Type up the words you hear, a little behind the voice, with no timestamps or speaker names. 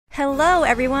Hello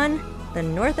everyone! The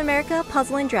North America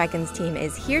Puzzle & Dragons team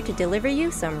is here to deliver you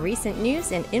some recent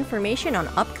news and information on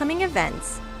upcoming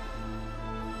events.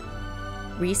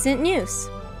 Recent news: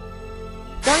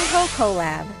 Gung Ho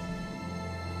Collab.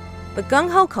 The Gung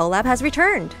Ho Collab has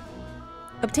returned!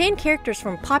 Obtain characters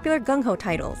from popular Gung Ho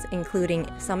titles, including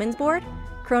Summons Board,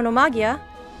 Chronomagia,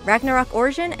 Ragnarok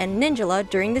Origin, and Ninjala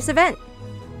during this event.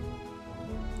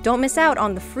 Don't miss out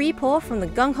on the free pull from the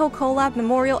Gung Ho Collab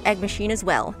Memorial Egg Machine as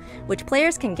well, which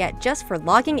players can get just for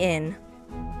logging in.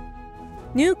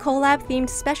 New collab-themed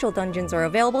special dungeons are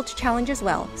available to challenge as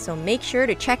well, so make sure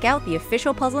to check out the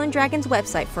official Puzzle & Dragons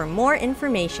website for more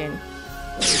information.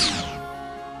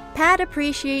 Pad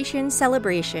Appreciation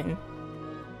Celebration.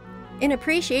 In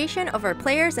appreciation of our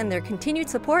players and their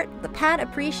continued support, the Pad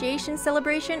Appreciation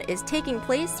Celebration is taking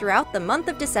place throughout the month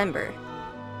of December.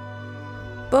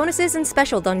 Bonuses and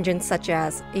special dungeons such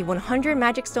as a 100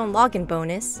 Magic Stone login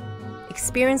bonus,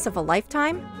 Experience of a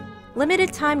Lifetime,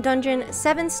 limited time dungeon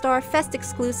 7-star Fest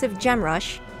exclusive Gem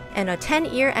Rush, and a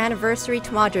 10-year anniversary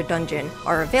Tamadra dungeon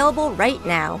are available right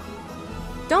now.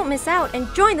 Don't miss out and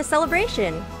join the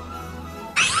celebration!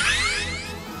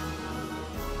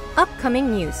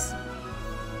 Upcoming news: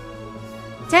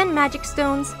 10 Magic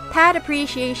Stones Pad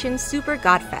Appreciation Super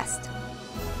Godfest.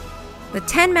 The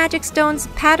 10 Magic Stones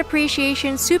Pad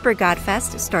Appreciation Super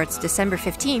Godfest starts December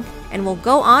 15th and will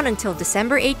go on until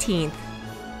December 18th.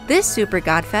 This Super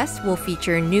Godfest will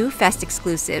feature new Fest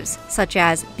exclusives such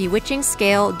as Bewitching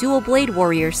Scale Dual Blade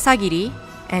Warrior Sagiri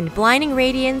and Blinding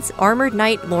Radiance Armored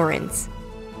Knight Lawrence.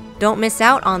 Don't miss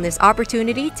out on this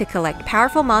opportunity to collect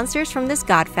powerful monsters from this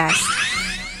Godfest.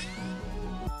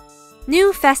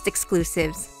 New Fest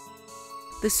exclusives.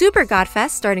 The Super Godfest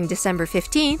starting December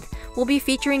 15th will be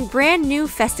featuring brand new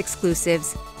Fest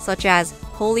exclusives such as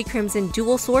Holy Crimson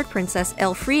Dual Sword Princess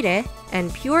Elfriede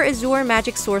and Pure Azure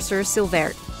Magic Sorcerer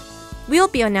Silvert. We'll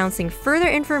be announcing further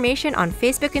information on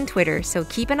Facebook and Twitter, so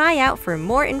keep an eye out for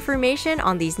more information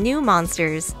on these new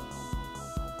monsters.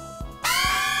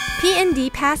 P&D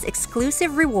Pass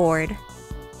exclusive reward.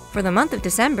 For the month of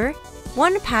December,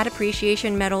 1 Pad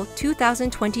Appreciation Medal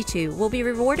 2022 will be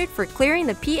rewarded for clearing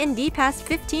the P&D Pass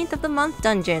 15th of the month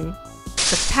dungeon.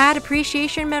 The Pad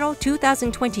Appreciation Medal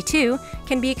 2022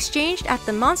 can be exchanged at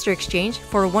the Monster Exchange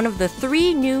for one of the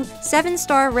 3 new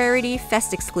 7-star rarity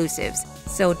Fest exclusives,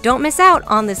 so don't miss out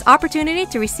on this opportunity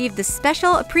to receive the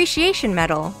Special Appreciation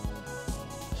Medal.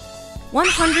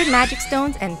 100 Magic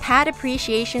Stones and Pad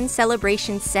Appreciation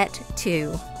Celebration Set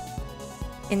 2.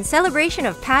 In celebration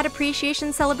of Pad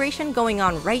Appreciation Celebration going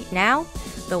on right now,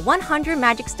 the 100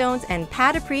 Magic Stones and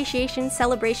Pad Appreciation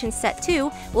Celebration Set 2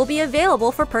 will be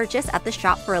available for purchase at the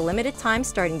shop for a limited time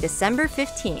starting December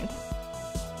 15th.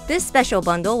 This special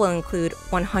bundle will include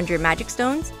 100 Magic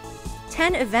Stones,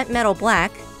 10 Event Metal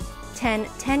Black, 10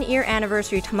 10-year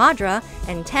anniversary Tamadra,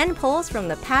 and 10 pulls from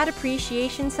the Pad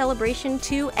Appreciation Celebration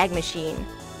 2 Egg Machine.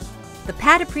 The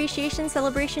Pad Appreciation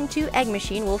Celebration 2 Egg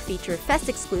Machine will feature Fest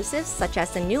exclusives such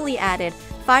as the newly added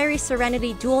Fiery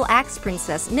Serenity Dual Axe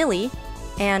Princess Millie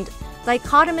and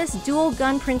Dichotomous Dual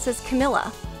Gun Princess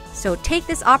Camilla, so take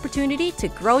this opportunity to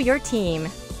grow your team.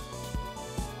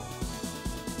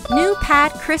 New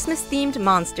Pad Christmas-themed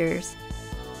monsters.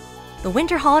 The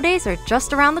winter holidays are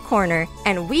just around the corner,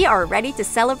 and we are ready to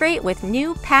celebrate with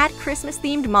new Pad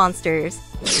Christmas-themed monsters.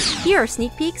 Here are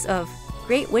sneak peeks of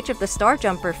Great Witch of the Star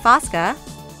Jumper Fasca,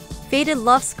 Faded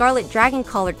Love Scarlet Dragon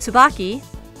Collar Tsubaki,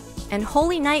 and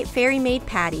Holy Night Fairy Maid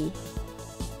Patty.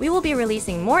 We will be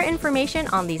releasing more information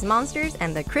on these monsters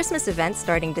and the Christmas event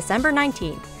starting December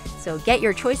 19th, so get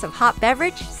your choice of hot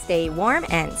beverage, stay warm,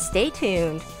 and stay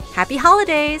tuned. Happy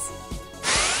holidays!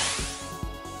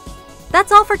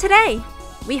 That's all for today!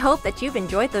 We hope that you've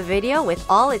enjoyed the video with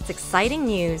all its exciting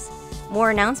news. More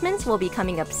announcements will be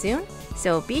coming up soon,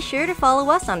 so be sure to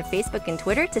follow us on Facebook and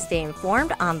Twitter to stay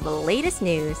informed on the latest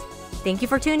news. Thank you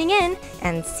for tuning in,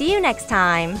 and see you next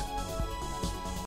time!